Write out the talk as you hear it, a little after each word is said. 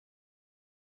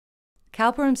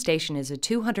Calperum Station is a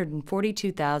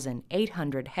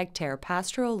 242,800-hectare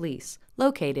pastoral lease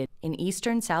located in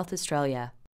eastern South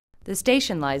Australia. The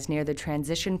station lies near the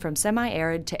transition from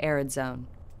semi-arid to arid zone.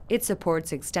 It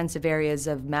supports extensive areas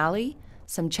of mallee,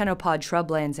 some chenopod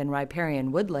shrublands and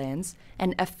riparian woodlands,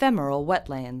 and ephemeral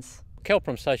wetlands.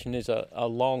 Calperum Station is a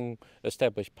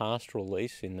long-established pastoral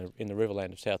lease in the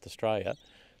Riverland of South Australia.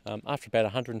 After about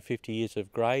 150 years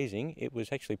of grazing, it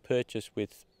was actually purchased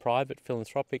with private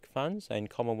philanthropic funds and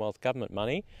Commonwealth government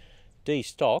money,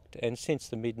 destocked, and since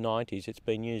the mid-90s it's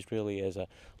been used really as a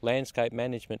landscape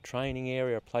management training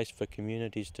area, a place for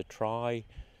communities to try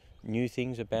new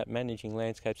things about managing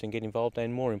landscapes and get involved,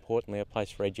 and more importantly a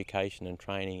place for education and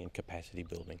training and capacity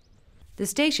building. The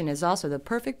station is also the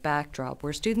perfect backdrop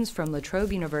where students from La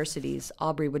Trobe University's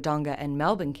Albury-Wodonga and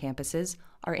Melbourne campuses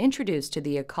are introduced to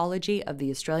the ecology of the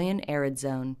Australian arid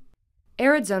zone.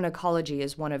 Arid zone ecology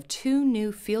is one of 2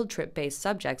 new field trip-based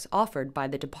subjects offered by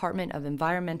the Department of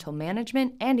Environmental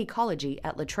Management and Ecology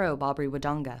at La Trobe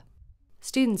Albury-Wodonga.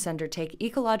 Students undertake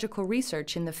ecological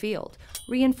research in the field,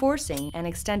 reinforcing and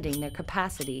extending their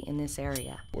capacity in this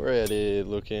area. We're out here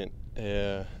looking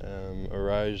at how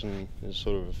erosion has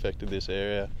sort of affected this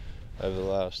area over the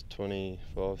last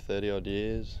 25-30 odd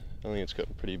years. I think it's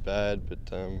gotten pretty bad, but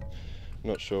I'm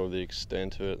not sure of the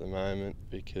extent of it at the moment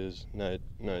because no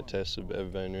tests have ever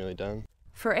been really done.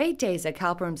 For 8 days at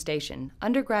Calperum Station,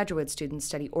 undergraduate students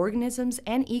study organisms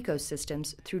and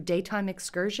ecosystems through daytime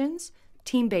excursions,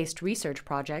 team-based research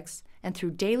projects, and through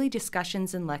daily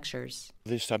discussions and lectures.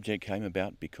 This subject came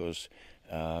about because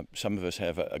some of us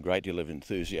have a great deal of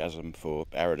enthusiasm for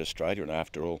arid Australia, and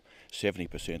after all,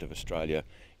 70% of Australia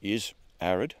is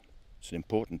arid. It's an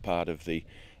important part of the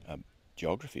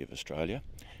geography of Australia,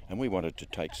 and we wanted to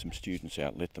take some students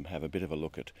out, let them have a bit of a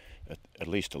look at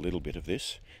least a little bit of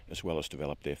this, as well as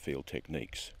develop their field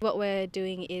techniques. What we're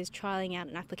doing is trialling out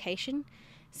an application,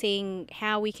 seeing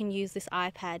how we can use this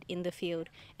iPad in the field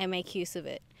and make use of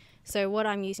it. So what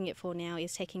I'm using it for now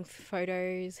is taking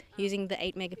photos, using the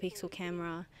 8-megapixel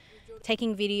camera,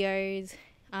 taking videos,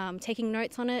 taking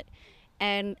notes on it,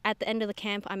 and at the end of the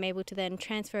camp I'm able to then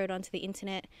transfer it onto the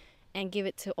internet and give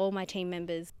it to all my team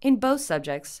members. In both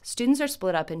subjects, students are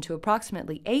split up into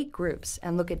approximately 8 groups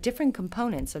and look at different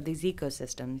components of these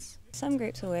ecosystems. Some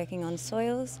groups are working on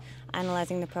soils,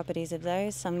 analysing the properties of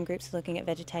those. Some groups are looking at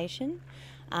vegetation.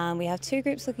 We have 2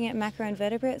 groups looking at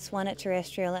macroinvertebrates, one at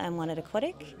terrestrial and one at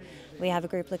aquatic. We have a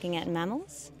group looking at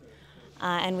mammals,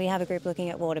 and we have a group looking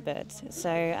at water birds. So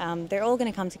they're all going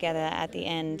to come together at the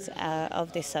end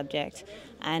of this subject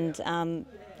and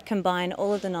combine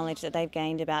all of the knowledge that they've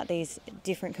gained about these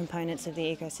different components of the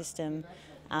ecosystem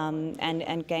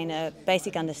and gain a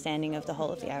basic understanding of the whole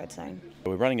of the arid zone.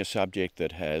 We're running a subject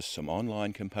that has some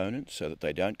online components so that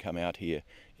they don't come out here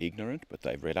ignorant, but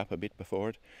they've read up a bit before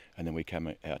it, and then we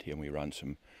come out here and we run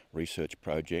some research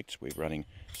projects. We're running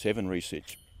 7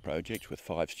 research projects with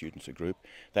 5 students a group.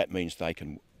 That means they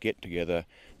can get together,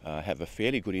 have a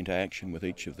fairly good interaction with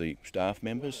each of the staff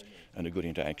members and a good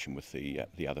interaction with the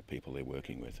other people they're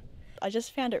working with. I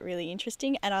just found it really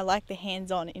interesting, and I like the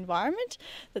hands-on environment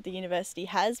that the university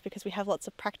has because we have lots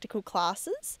of practical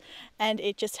classes and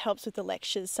it just helps with the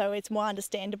lectures, so it's more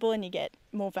understandable and you get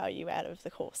more value out of the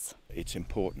course. It's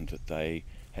important that they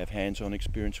have hands-on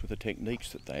experience with the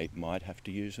techniques that they might have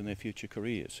to use in their future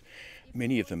careers.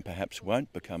 Many of them perhaps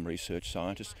won't become research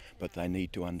scientists, but they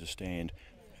need to understand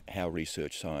how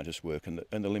research scientists work and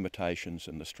the limitations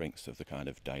and the strengths of the kind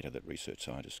of data that research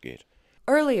scientists get.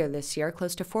 Earlier this year,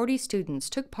 close to 40 students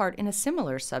took part in a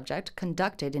similar subject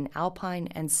conducted in alpine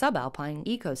and subalpine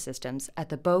ecosystems at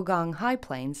the Bogong High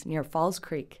Plains near Falls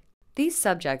Creek. These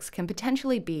subjects can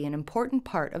potentially be an important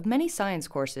part of many science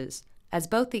courses, as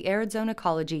both the arid zone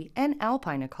ecology and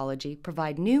alpine ecology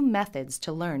provide new methods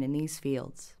to learn in these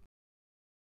fields.